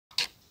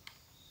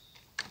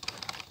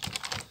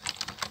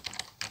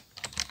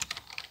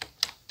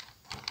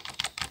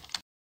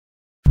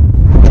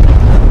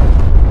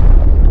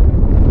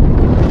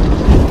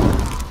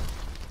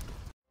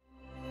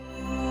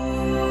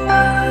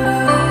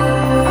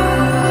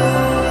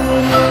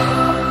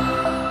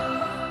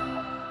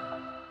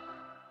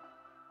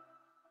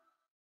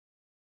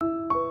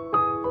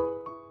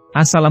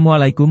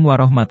Assalamualaikum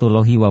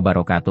warahmatullahi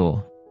wabarakatuh.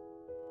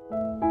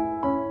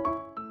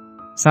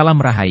 Salam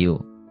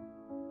Rahayu.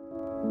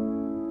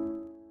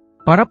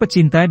 Para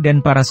pecinta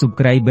dan para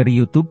subscriber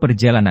YouTube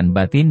Perjalanan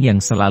Batin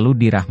yang selalu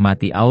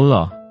dirahmati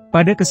Allah,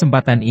 pada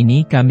kesempatan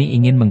ini kami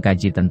ingin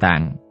mengkaji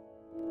tentang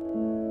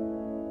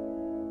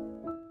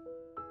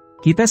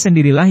kita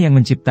sendirilah yang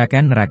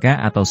menciptakan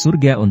neraka atau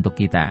surga untuk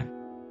kita.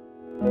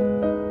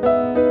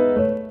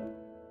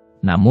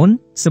 Namun,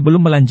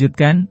 sebelum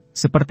melanjutkan,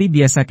 seperti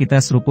biasa kita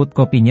seruput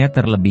kopinya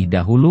terlebih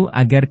dahulu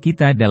agar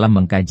kita dalam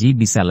mengkaji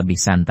bisa lebih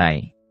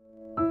santai.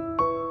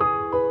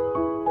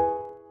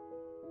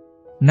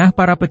 Nah,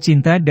 para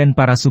pecinta dan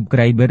para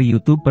subscriber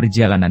YouTube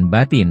Perjalanan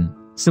Batin,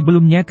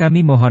 sebelumnya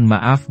kami mohon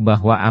maaf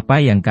bahwa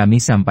apa yang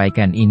kami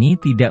sampaikan ini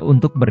tidak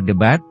untuk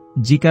berdebat.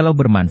 Jikalau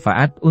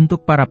bermanfaat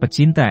untuk para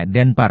pecinta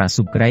dan para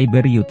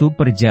subscriber YouTube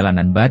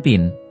Perjalanan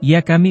Batin,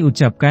 ya kami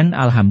ucapkan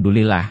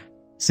Alhamdulillah.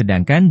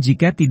 Sedangkan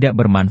jika tidak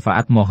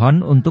bermanfaat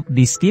mohon untuk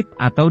di-skip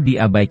atau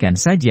diabaikan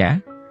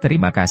saja,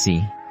 terima kasih.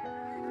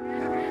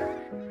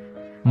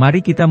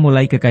 Mari kita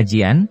mulai ke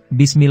kajian,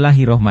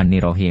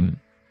 Bismillahirrohmanirrohim.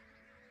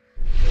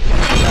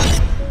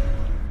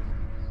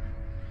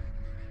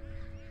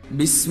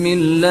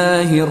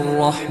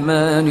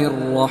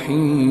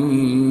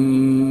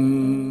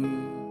 Bismillahirrahmanirrahim.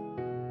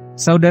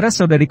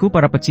 Saudara-saudariku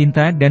para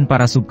pecinta dan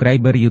para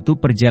subscriber YouTube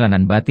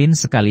Perjalanan Batin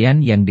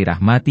sekalian yang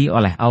dirahmati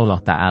oleh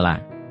Allah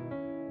Ta'ala.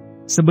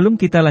 Sebelum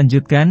kita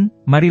lanjutkan,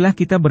 marilah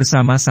kita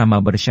bersama-sama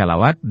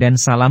bersyalawat dan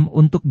salam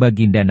untuk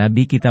baginda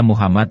Nabi kita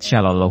Muhammad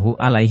Shallallahu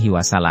Alaihi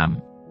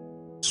Wasallam.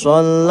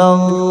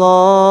 Sallallahu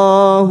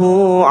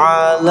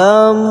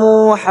ala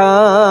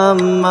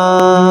Muhammad,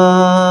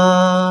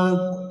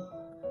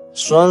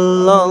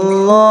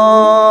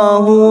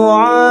 Sallallahu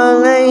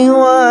alaihi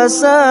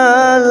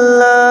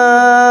wasallam,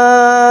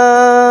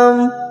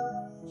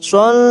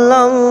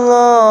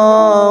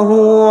 Sallallahu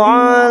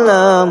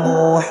ala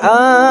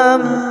Muhammad,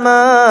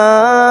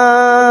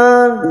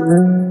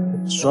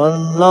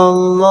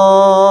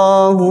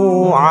 Sallallahu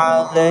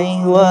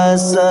alaihi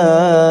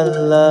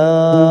wasallam.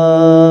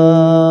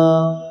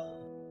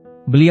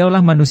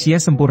 Beliaulah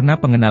manusia sempurna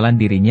pengenalan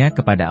dirinya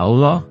kepada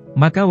Allah,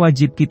 maka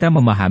wajib kita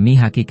memahami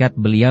hakikat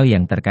beliau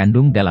yang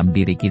terkandung dalam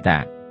diri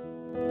kita.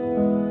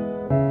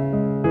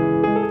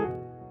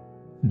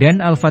 Dan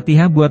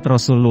Al-Fatihah buat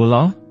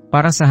Rasulullah,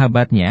 para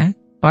sahabatnya,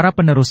 para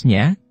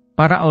penerusnya,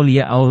 para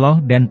aulia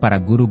Allah dan para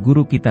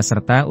guru-guru kita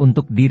serta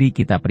untuk diri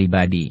kita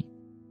pribadi.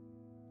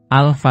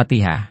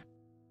 Al-Fatihah.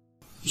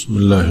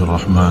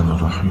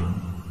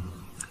 Bismillahirrahmanirrahim.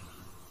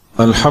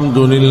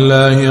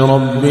 Alhamdulillahi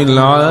Rabbil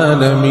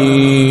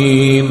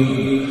Alamin,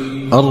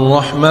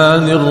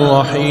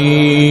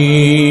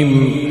 Ar-Rahmanir-Rahim,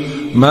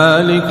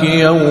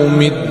 Maliki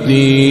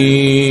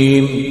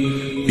Yawmiddin,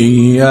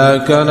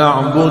 Iyyaka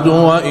na'budu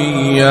wa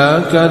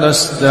iyyaka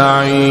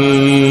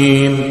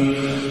nasta'in,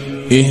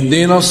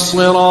 Ihdinas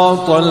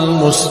siratal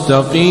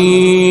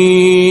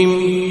mustaqim,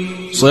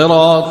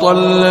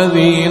 Siratal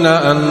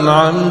ladzina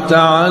an'amta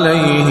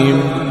 'alaihim,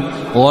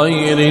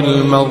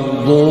 ghairil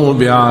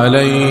maghdubi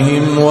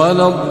 'alaihim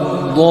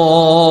waladdallin.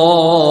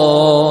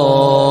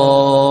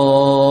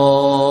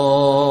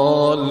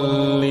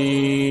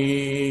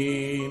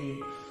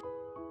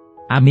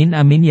 Amin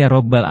amin ya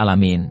Rabbal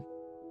Alamin.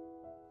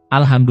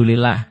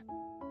 Alhamdulillah.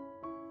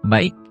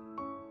 Baik.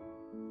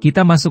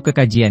 Kita masuk ke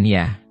kajian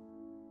ya.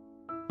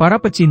 Para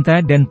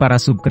pecinta dan para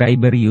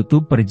subscriber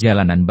YouTube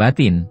Perjalanan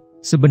Batin,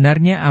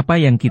 sebenarnya apa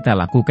yang kita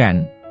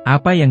lakukan,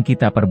 apa yang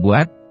kita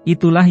perbuat,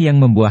 itulah yang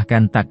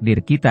membuahkan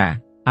takdir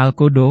kita,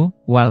 al-qada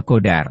wal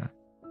qadar.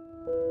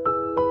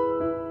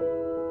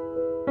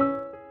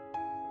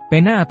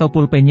 Pena atau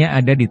pulpennya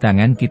ada di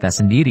tangan kita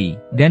sendiri,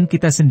 dan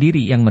kita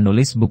sendiri yang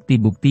menulis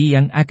bukti-bukti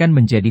yang akan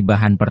menjadi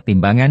bahan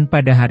pertimbangan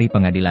pada hari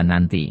pengadilan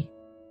nanti.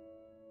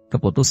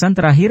 Keputusan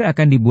terakhir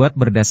akan dibuat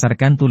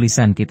berdasarkan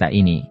tulisan kita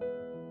ini.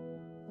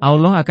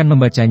 Allah akan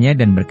membacanya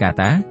dan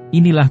berkata,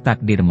 inilah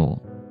takdirmu.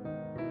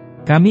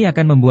 Kami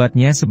akan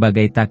membuatnya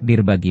sebagai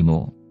takdir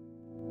bagimu.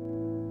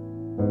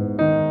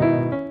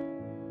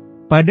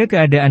 Pada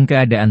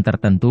keadaan-keadaan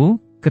tertentu,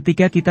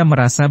 ketika kita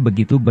merasa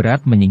begitu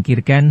berat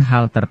menyingkirkan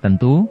hal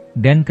tertentu,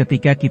 dan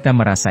ketika kita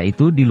merasa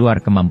itu di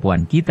luar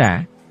kemampuan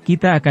kita,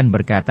 kita akan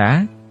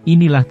berkata,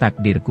 inilah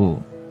takdirku.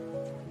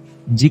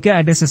 Jika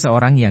ada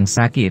seseorang yang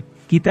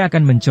sakit, kita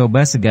akan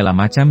mencoba segala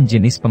macam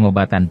jenis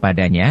pengobatan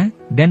padanya,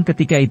 dan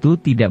ketika itu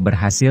tidak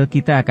berhasil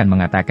kita akan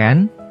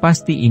mengatakan,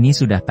 pasti ini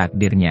sudah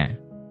takdirnya.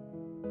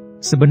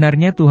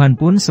 Sebenarnya Tuhan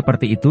pun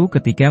seperti itu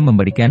ketika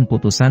memberikan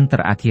putusan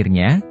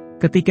terakhirnya,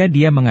 ketika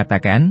Dia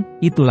mengatakan,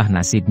 itulah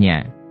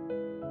nasibnya.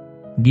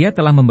 Dia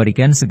telah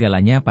memberikan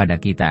segalanya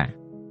pada kita.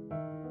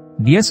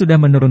 Dia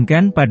sudah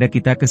menurunkan pada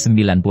kita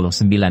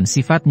ke-99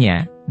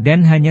 sifatnya,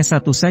 dan hanya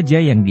satu saja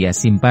yang Dia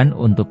simpan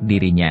untuk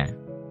dirinya.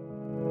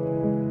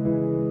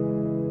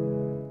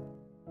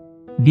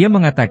 Dia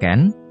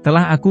mengatakan,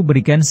 telah aku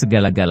berikan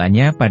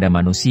segala-galanya pada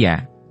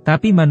manusia,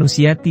 tapi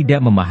manusia tidak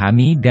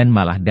memahami dan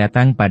malah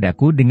datang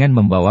padaku dengan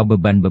membawa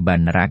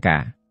beban-beban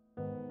neraka.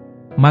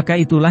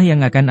 Maka itulah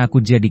yang akan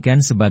aku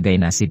jadikan sebagai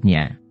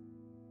nasibnya.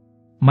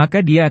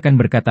 Maka dia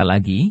akan berkata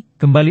lagi,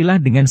 kembalilah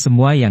dengan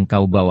semua yang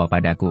kau bawa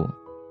padaku.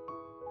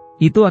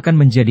 Itu akan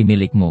menjadi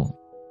milikmu.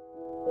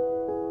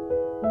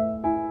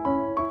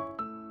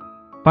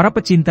 Para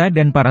pecinta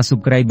dan para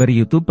subscriber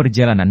YouTube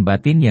Perjalanan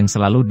Batin yang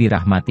selalu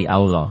dirahmati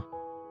Allah.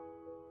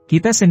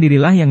 Kita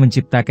sendirilah yang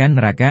menciptakan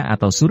neraka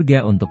atau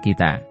surga untuk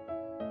kita.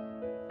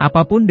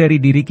 Apapun dari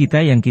diri kita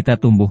yang kita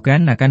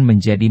tumbuhkan akan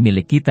menjadi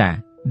milik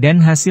kita,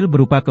 dan hasil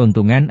berupa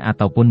keuntungan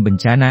ataupun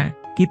bencana,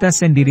 kita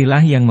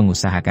sendirilah yang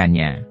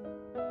mengusahakannya.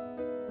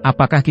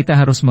 Apakah kita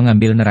harus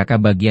mengambil neraka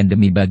bagian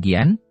demi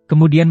bagian,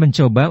 kemudian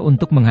mencoba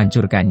untuk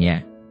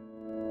menghancurkannya?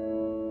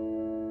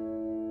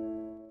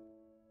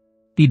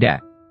 Tidak.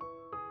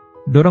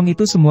 Dorong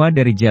itu semua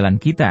dari jalan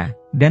kita,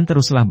 dan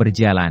teruslah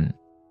berjalan.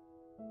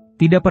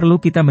 Tidak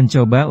perlu kita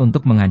mencoba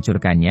untuk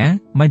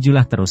menghancurkannya,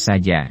 majulah terus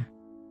saja.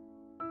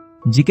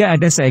 Jika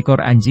ada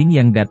seekor anjing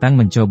yang datang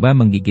mencoba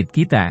menggigit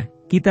kita,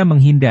 kita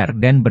menghindar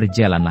dan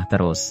berjalanlah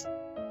terus.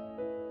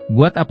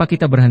 Buat apa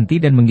kita berhenti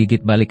dan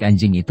menggigit balik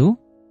anjing itu?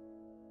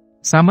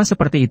 Sama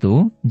seperti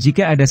itu,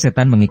 jika ada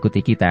setan mengikuti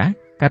kita,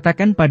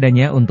 katakan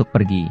padanya untuk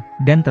pergi,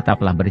 dan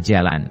tetaplah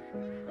berjalan.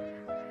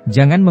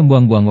 Jangan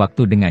membuang-buang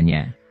waktu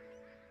dengannya.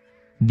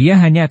 Dia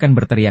hanya akan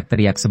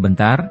berteriak-teriak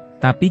sebentar,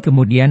 tapi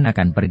kemudian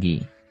akan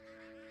pergi.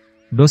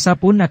 Dosa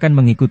pun akan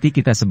mengikuti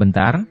kita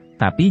sebentar,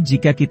 tapi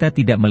jika kita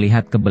tidak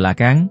melihat ke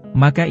belakang,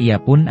 maka ia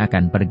pun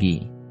akan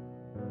pergi.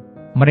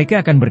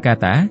 Mereka akan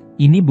berkata,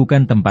 ini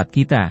bukan tempat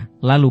kita,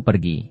 lalu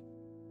pergi.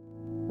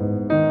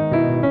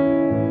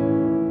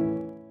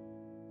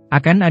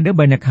 Akan ada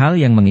banyak hal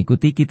yang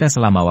mengikuti kita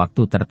selama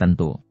waktu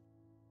tertentu.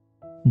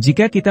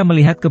 Jika kita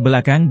melihat ke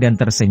belakang dan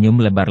tersenyum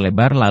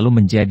lebar-lebar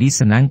lalu menjadi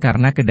senang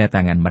karena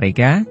kedatangan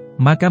mereka,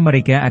 maka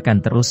mereka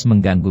akan terus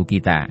mengganggu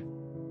kita.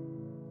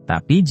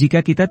 Tapi jika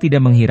kita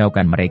tidak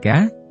menghiraukan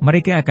mereka,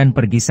 mereka akan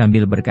pergi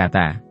sambil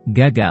berkata,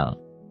 gagal.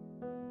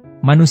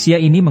 Manusia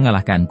ini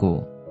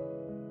mengalahkanku.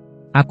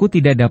 Aku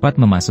tidak dapat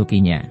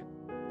memasukinya.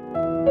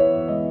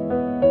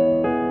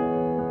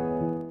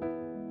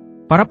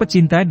 Para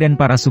pecinta dan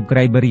para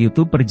subscriber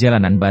YouTube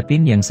Perjalanan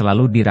Batin yang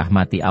selalu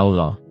dirahmati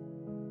Allah.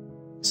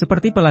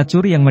 Seperti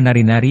pelacur yang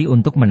menari-nari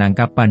untuk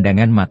menangkap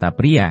pandangan mata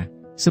pria,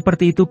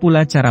 seperti itu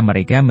pula cara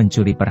mereka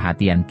mencuri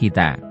perhatian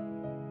kita.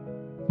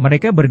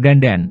 Mereka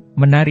berdandan,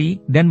 menari,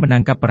 dan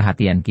menangkap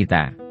perhatian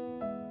kita.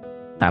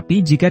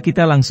 Tapi jika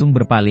kita langsung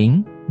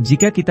berpaling,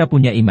 jika kita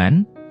punya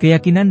iman,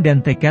 keyakinan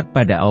dan tekad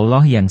pada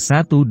Allah yang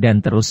satu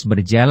dan terus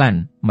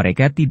berjalan,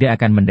 mereka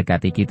tidak akan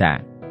mendekati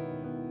kita.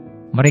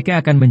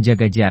 Mereka akan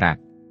menjaga jarak.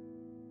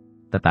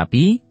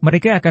 Tetapi,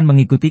 mereka akan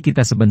mengikuti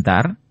kita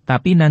sebentar,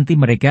 tapi nanti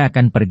mereka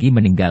akan pergi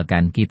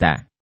meninggalkan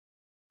kita.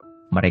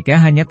 Mereka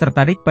hanya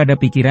tertarik pada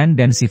pikiran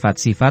dan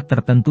sifat-sifat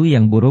tertentu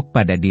yang buruk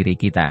pada diri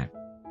kita.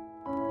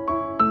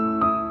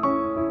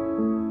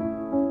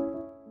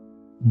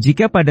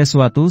 Jika pada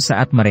suatu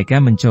saat mereka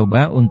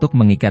mencoba untuk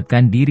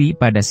mengikatkan diri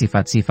pada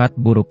sifat-sifat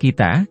buruk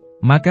kita,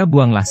 maka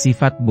buanglah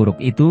sifat buruk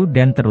itu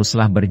dan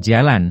teruslah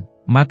berjalan,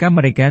 maka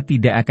mereka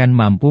tidak akan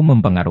mampu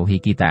mempengaruhi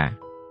kita.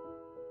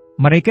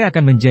 Mereka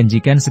akan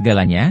menjanjikan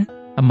segalanya,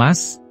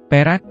 emas,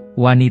 perak,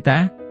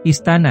 wanita,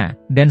 istana,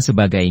 dan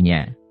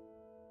sebagainya.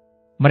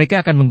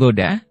 Mereka akan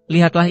menggoda,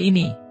 lihatlah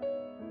ini.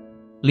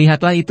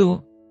 Lihatlah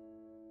itu.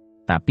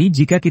 Tapi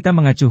jika kita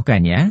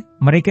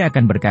mengacuhkannya, mereka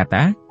akan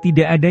berkata,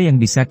 tidak ada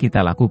yang bisa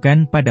kita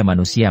lakukan pada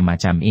manusia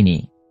macam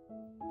ini.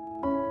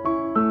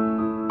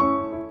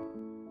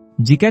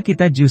 Jika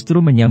kita justru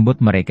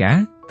menyambut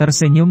mereka,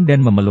 tersenyum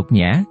dan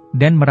memeluknya,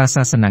 dan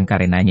merasa senang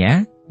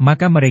karenanya,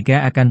 maka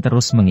mereka akan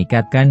terus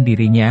mengikatkan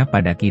dirinya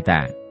pada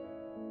kita.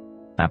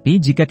 Tapi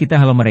jika kita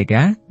halau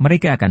mereka,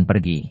 mereka akan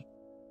pergi.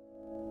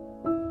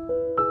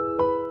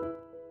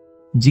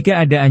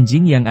 Jika ada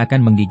anjing yang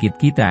akan menggigit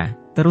kita,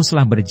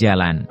 teruslah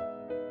berjalan.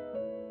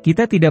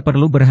 Kita tidak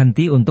perlu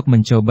berhenti untuk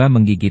mencoba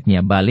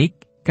menggigitnya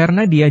balik,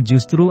 karena dia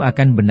justru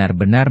akan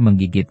benar-benar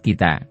menggigit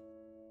kita.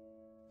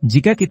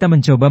 Jika kita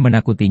mencoba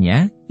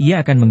menakutinya,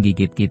 ia akan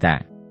menggigit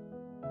kita.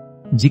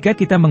 Jika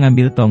kita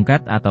mengambil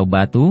tongkat atau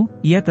batu,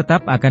 ia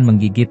tetap akan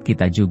menggigit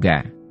kita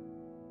juga.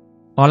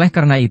 Oleh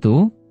karena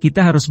itu,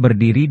 kita harus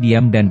berdiri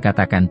diam dan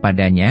katakan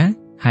padanya,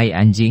 hai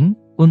anjing,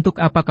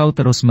 untuk apa kau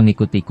terus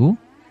mengikutiku?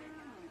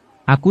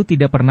 Aku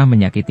tidak pernah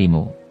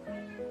menyakitimu.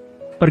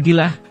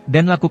 Pergilah,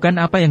 dan lakukan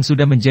apa yang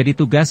sudah menjadi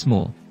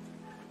tugasmu.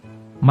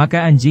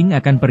 Maka anjing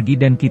akan pergi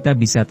dan kita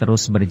bisa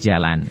terus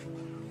berjalan.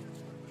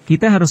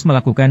 Kita harus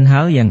melakukan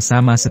hal yang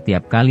sama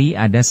setiap kali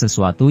ada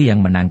sesuatu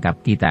yang menangkap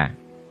kita.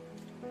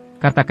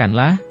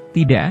 Katakanlah,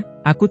 tidak,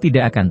 aku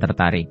tidak akan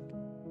tertarik.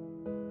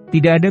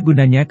 Tidak ada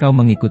gunanya kau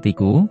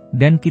mengikutiku,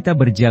 dan kita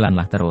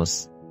berjalanlah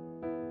terus.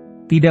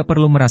 Tidak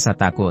perlu merasa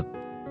takut.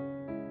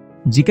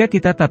 Jika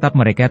kita tatap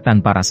mereka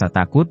tanpa rasa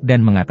takut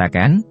dan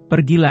mengatakan,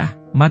 pergilah,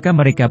 maka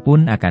mereka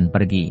pun akan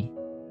pergi.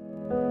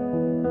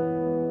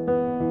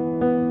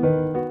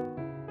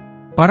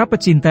 Para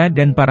pecinta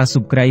dan para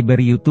subscriber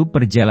YouTube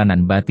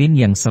Perjalanan Batin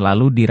yang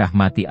selalu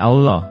dirahmati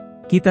Allah,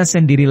 kita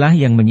sendirilah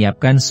yang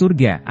menyiapkan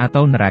surga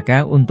atau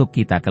neraka untuk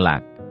kita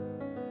kelak.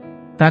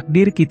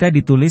 Takdir kita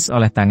ditulis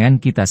oleh tangan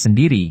kita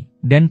sendiri,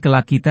 dan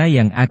kelak kita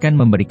yang akan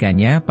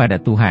memberikannya pada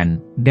Tuhan,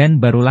 dan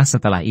barulah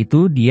setelah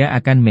itu Dia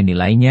akan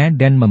menilainya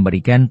dan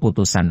memberikan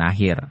putusan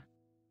akhir.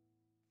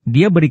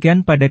 Dia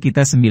berikan pada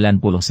kita 99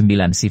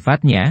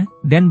 sifatnya,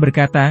 dan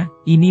berkata,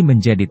 ini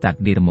menjadi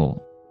takdirmu.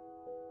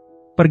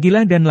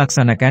 Pergilah dan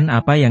laksanakan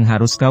apa yang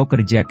harus kau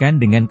kerjakan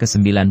dengan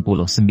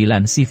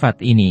ke-99 sifat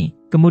ini,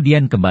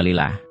 kemudian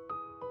kembalilah.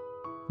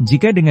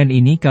 Jika dengan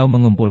ini kau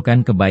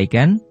mengumpulkan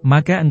kebaikan,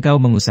 maka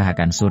engkau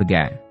mengusahakan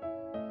surga.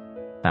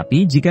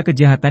 Tapi jika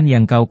kejahatan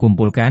yang kau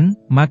kumpulkan,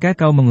 maka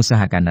kau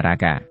mengusahakan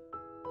neraka.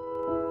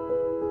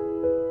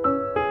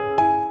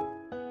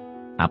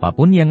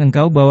 Apapun yang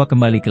engkau bawa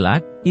kembali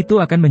kelak, itu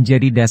akan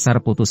menjadi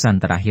dasar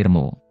putusan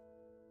terakhirmu.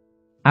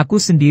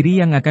 Aku sendiri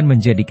yang akan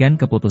menjadikan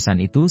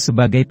keputusan itu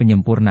sebagai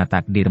penyempurna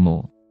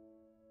takdirmu.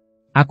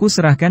 Aku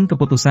serahkan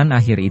keputusan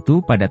akhir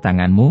itu pada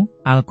tanganmu,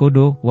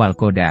 al-qodo wal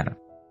qodar.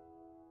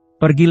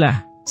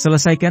 Pergilah,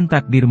 selesaikan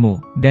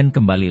takdirmu, dan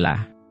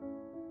kembalilah.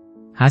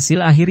 Hasil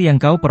akhir yang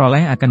kau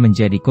peroleh akan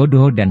menjadi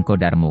qodo dan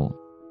qodarmu.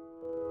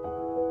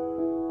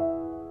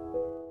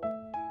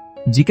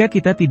 Jika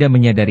kita tidak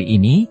menyadari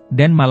ini,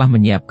 dan malah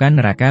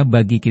menyiapkan neraka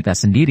bagi kita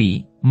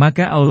sendiri,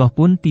 maka Allah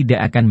pun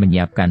tidak akan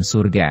menyiapkan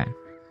surga.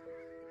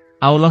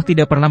 Allah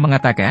tidak pernah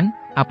mengatakan,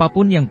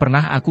 apapun yang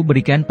pernah aku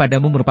berikan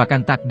padamu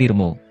merupakan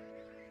takdirmu.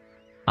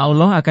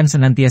 Allah akan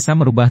senantiasa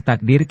merubah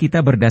takdir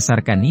kita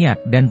berdasarkan niat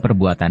dan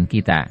perbuatan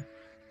kita.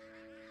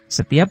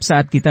 Setiap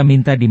saat kita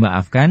minta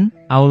dimaafkan,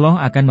 Allah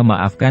akan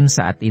memaafkan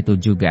saat itu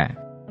juga.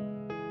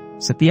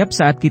 Setiap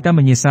saat kita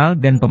menyesal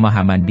dan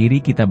pemahaman diri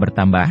kita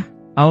bertambah,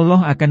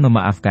 Allah akan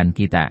memaafkan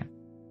kita.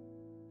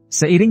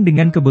 Seiring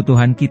dengan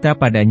kebutuhan kita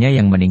padanya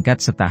yang meningkat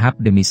setahap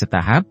demi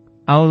setahap,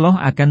 Allah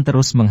akan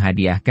terus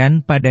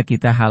menghadiahkan pada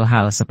kita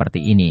hal-hal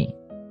seperti ini.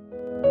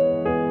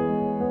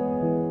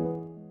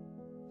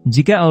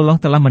 Jika Allah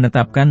telah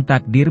menetapkan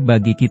takdir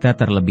bagi kita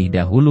terlebih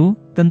dahulu,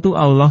 tentu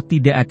Allah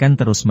tidak akan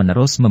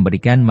terus-menerus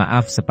memberikan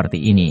maaf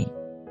seperti ini.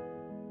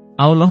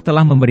 Allah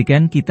telah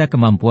memberikan kita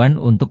kemampuan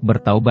untuk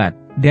bertaubat,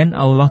 dan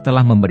Allah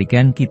telah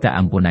memberikan kita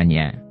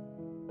ampunannya.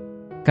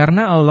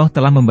 Karena Allah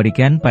telah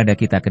memberikan pada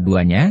kita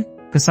keduanya,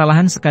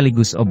 kesalahan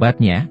sekaligus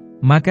obatnya,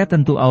 maka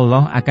tentu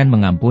Allah akan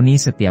mengampuni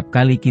setiap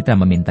kali kita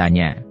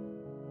memintanya.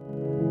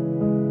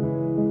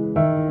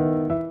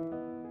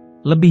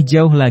 Lebih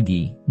jauh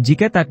lagi,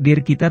 jika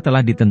takdir kita telah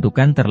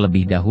ditentukan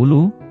terlebih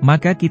dahulu,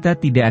 maka kita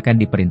tidak akan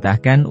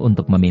diperintahkan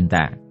untuk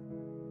meminta.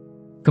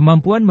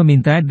 Kemampuan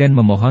meminta dan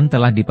memohon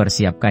telah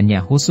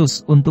dipersiapkannya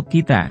khusus untuk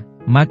kita,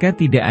 maka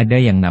tidak ada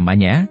yang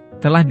namanya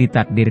telah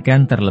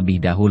ditakdirkan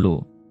terlebih dahulu.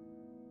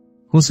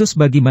 Khusus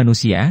bagi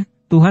manusia,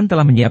 Tuhan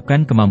telah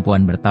menyiapkan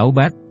kemampuan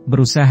bertaubat,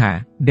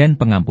 berusaha, dan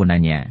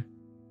pengampunannya.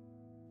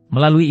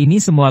 Melalui ini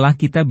semualah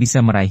kita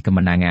bisa meraih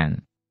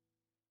kemenangan.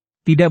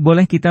 Tidak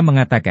boleh kita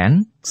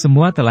mengatakan,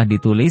 semua telah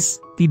ditulis,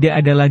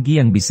 tidak ada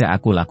lagi yang bisa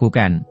aku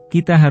lakukan,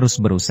 kita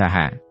harus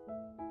berusaha.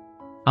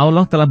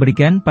 Allah telah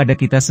berikan pada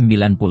kita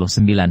 99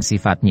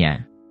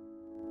 sifatnya.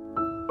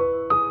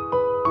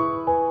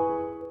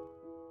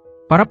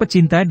 Para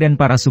pecinta dan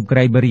para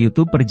subscriber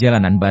YouTube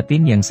Perjalanan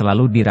Batin yang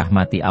selalu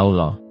dirahmati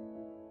Allah.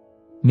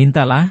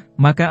 Mintalah,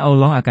 maka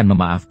Allah akan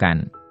memaafkan.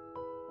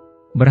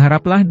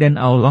 Berharaplah dan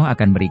Allah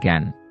akan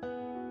berikan.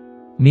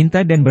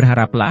 Minta dan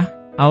berharaplah,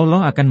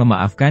 Allah akan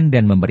memaafkan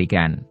dan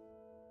memberikan.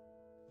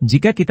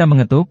 Jika kita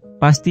mengetuk,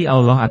 pasti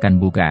Allah akan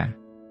buka.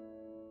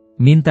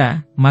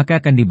 Minta,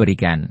 maka akan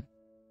diberikan.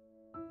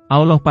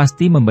 Allah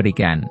pasti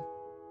memberikan.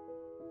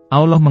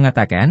 Allah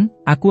mengatakan,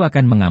 aku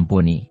akan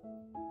mengampuni.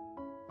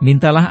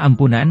 Mintalah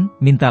ampunan,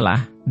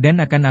 mintalah,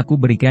 dan akan aku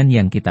berikan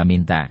yang kita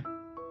minta.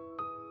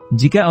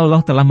 Jika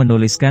Allah telah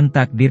menuliskan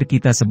takdir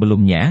kita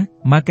sebelumnya,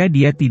 maka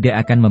Dia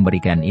tidak akan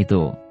memberikan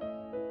itu.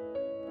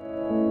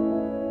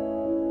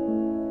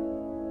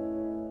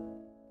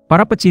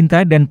 Para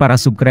pecinta dan para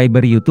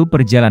subscriber YouTube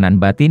Perjalanan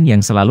Batin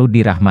yang selalu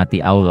dirahmati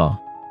Allah.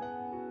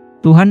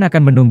 Tuhan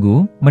akan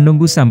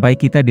menunggu sampai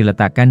kita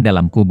diletakkan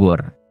dalam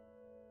kubur.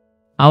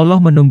 Allah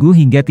menunggu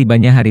hingga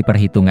tibanya hari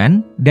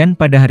perhitungan, dan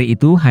pada hari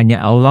itu hanya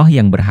Allah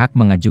yang berhak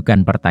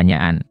mengajukan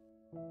pertanyaan.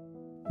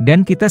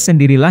 Dan kita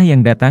sendirilah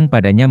yang datang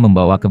padanya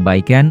membawa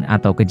kebaikan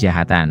atau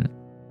kejahatan.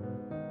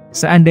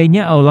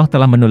 Seandainya Allah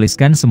telah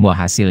menuliskan semua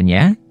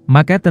hasilnya,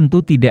 maka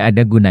tentu tidak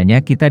ada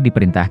gunanya kita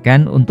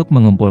diperintahkan untuk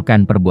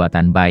mengumpulkan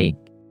perbuatan baik.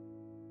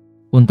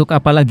 Untuk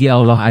apa lagi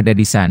Allah ada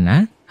di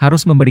sana,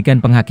 harus memberikan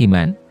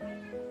penghakiman?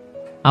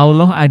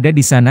 Allah ada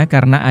di sana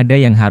karena ada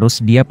yang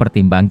harus Dia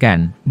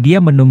pertimbangkan, Dia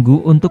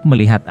menunggu untuk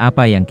melihat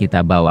apa yang kita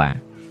bawa.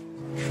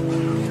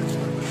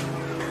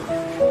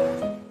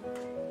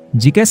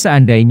 Jika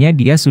seandainya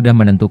Dia sudah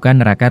menentukan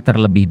neraka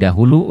terlebih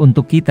dahulu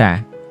untuk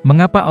kita,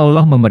 mengapa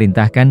Allah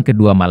memerintahkan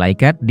kedua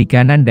malaikat di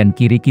kanan dan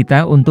kiri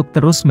kita untuk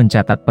terus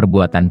mencatat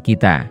perbuatan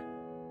kita?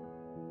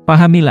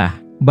 Pahamilah,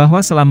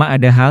 bahwa selama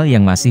ada hal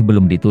yang masih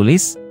belum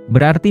ditulis,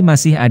 berarti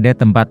masih ada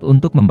tempat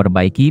untuk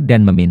memperbaiki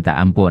dan meminta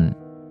ampun.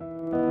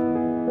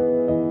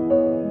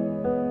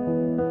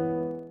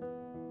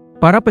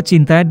 Para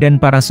pecinta dan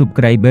para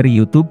subscriber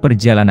YouTube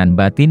Perjalanan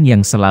Batin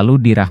yang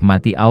selalu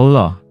dirahmati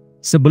Allah,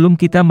 Sebelum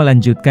kita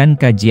melanjutkan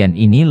kajian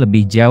ini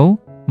lebih jauh,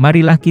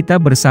 marilah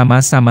kita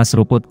bersama-sama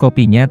seruput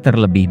kopinya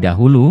terlebih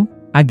dahulu,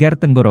 agar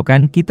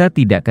tenggorokan kita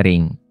tidak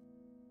kering.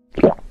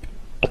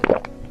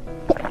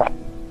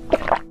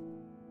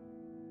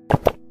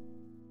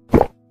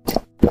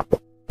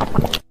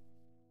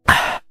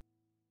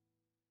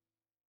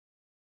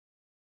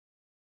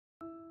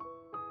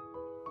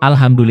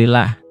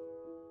 Alhamdulillah.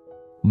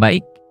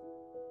 Baik.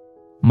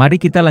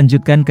 Mari kita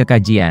lanjutkan ke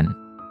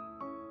kajian.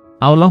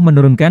 Allah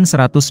menurunkan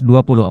 124.000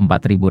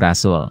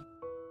 rasul.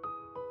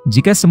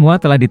 Jika semua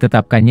telah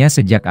ditetapkannya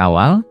sejak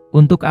awal,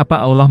 untuk apa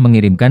Allah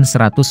mengirimkan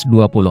 124.000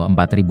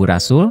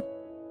 rasul?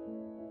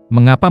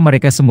 Mengapa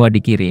mereka semua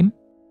dikirim?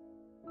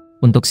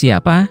 Untuk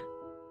siapa?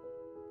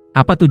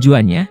 Apa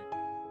tujuannya?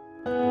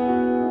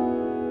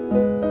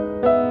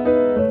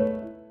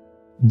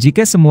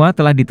 Jika semua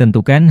telah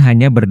ditentukan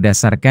hanya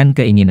berdasarkan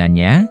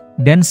keinginannya,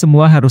 dan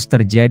semua harus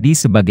terjadi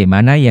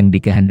sebagaimana yang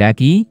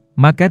dikehendaki,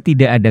 maka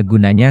tidak ada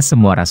gunanya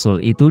semua rasul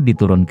itu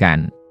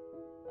diturunkan.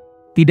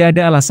 Tidak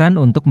ada alasan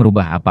untuk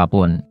merubah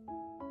apapun.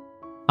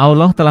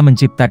 Allah telah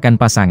menciptakan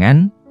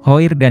pasangan,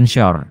 khair dan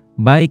syarr,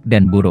 baik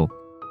dan buruk.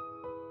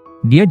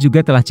 Dia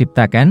juga telah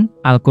ciptakan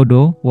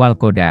al-qada wal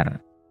qadar.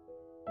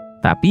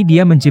 Tapi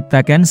dia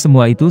menciptakan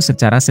semua itu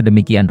secara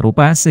sedemikian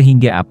rupa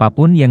sehingga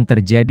apapun yang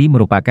terjadi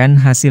merupakan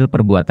hasil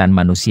perbuatan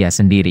manusia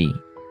sendiri.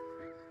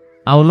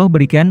 Allah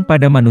berikan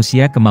pada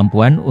manusia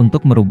kemampuan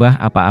untuk merubah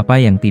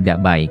apa-apa yang tidak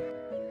baik.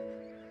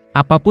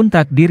 Apapun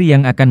takdir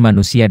yang akan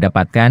manusia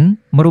dapatkan,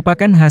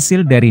 merupakan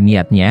hasil dari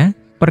niatnya,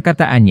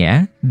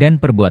 perkataannya, dan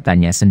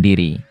perbuatannya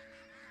sendiri.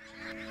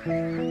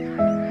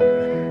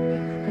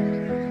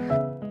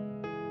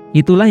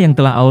 Itulah yang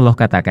telah Allah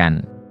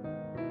katakan.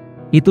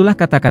 Itulah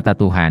kata-kata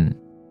Tuhan.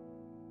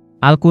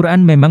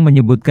 Al-Quran memang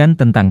menyebutkan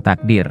tentang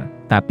takdir,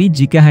 tapi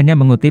jika hanya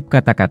mengutip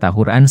kata-kata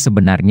Quran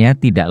sebenarnya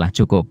tidaklah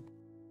cukup.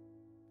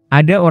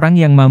 Ada orang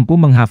yang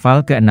mampu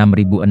menghafal ke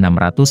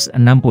 6.666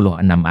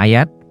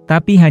 ayat,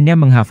 tapi hanya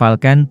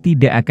menghafalkan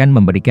tidak akan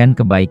memberikan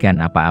kebaikan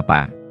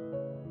apa-apa.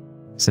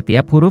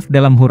 Setiap huruf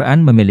dalam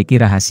Quran memiliki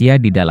rahasia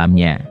di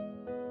dalamnya.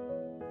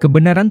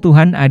 Kebenaran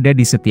Tuhan ada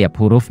di setiap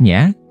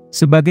hurufnya,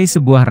 sebagai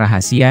sebuah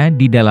rahasia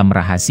di dalam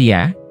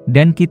rahasia,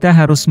 dan kita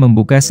harus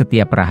membuka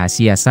setiap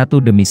rahasia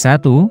satu demi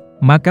satu,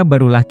 maka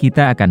barulah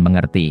kita akan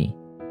mengerti.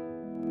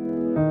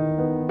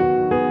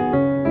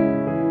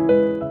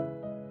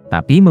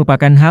 Tapi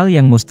merupakan hal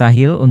yang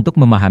mustahil untuk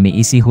memahami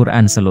isi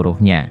Quran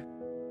seluruhnya.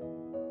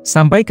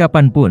 Sampai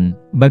kapanpun,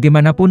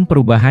 bagaimanapun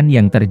perubahan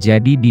yang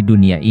terjadi di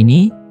dunia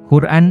ini,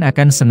 Quran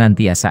akan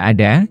senantiasa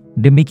ada,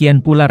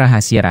 demikian pula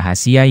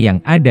rahasia-rahasia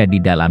yang ada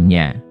di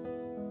dalamnya.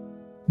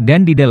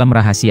 Dan di dalam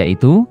rahasia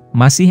itu,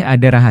 masih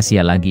ada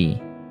rahasia lagi.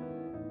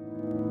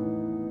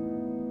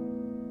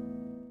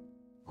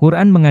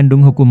 Quran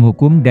mengandung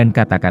hukum-hukum dan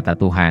kata-kata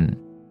Tuhan.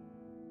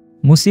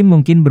 Musim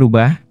mungkin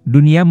berubah,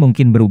 dunia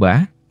mungkin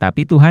berubah,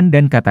 tapi Tuhan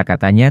dan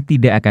kata-katanya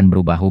tidak akan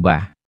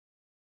berubah-ubah.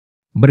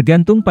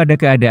 Bergantung pada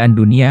keadaan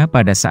dunia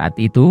pada saat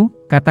itu,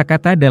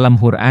 kata-kata dalam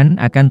Quran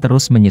akan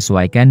terus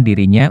menyesuaikan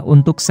dirinya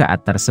untuk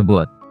saat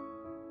tersebut.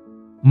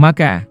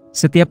 Maka,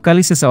 setiap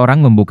kali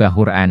seseorang membuka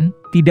Quran,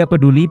 tidak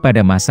peduli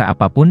pada masa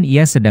apapun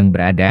ia sedang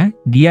berada,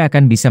 dia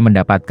akan bisa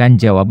mendapatkan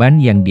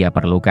jawaban yang dia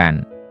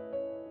perlukan.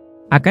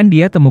 Akan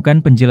dia temukan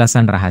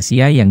penjelasan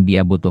rahasia yang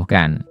dia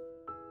butuhkan.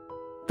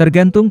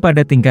 Tergantung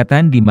pada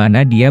tingkatan di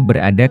mana dia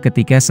berada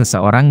ketika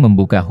seseorang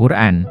membuka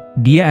Quran,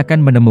 dia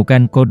akan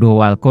menemukan qada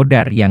wal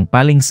qadar yang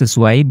paling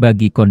sesuai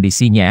bagi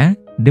kondisinya,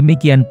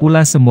 demikian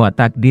pula semua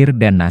takdir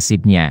dan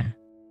nasibnya.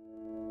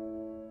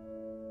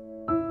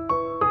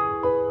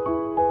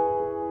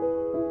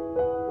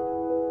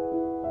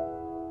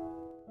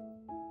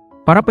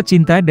 Para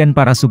pecinta dan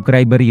para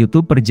subscriber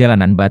YouTube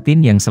Perjalanan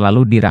Batin yang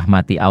selalu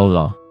dirahmati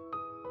Allah.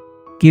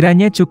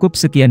 Kiranya cukup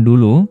sekian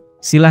dulu,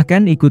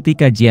 silahkan ikuti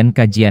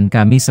kajian-kajian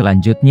kami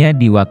selanjutnya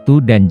di waktu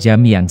dan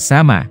jam yang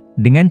sama,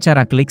 dengan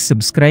cara klik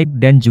subscribe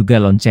dan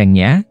juga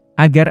loncengnya,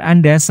 agar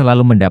Anda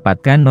selalu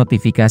mendapatkan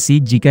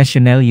notifikasi jika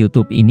channel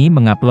YouTube ini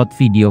mengupload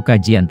video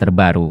kajian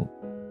terbaru.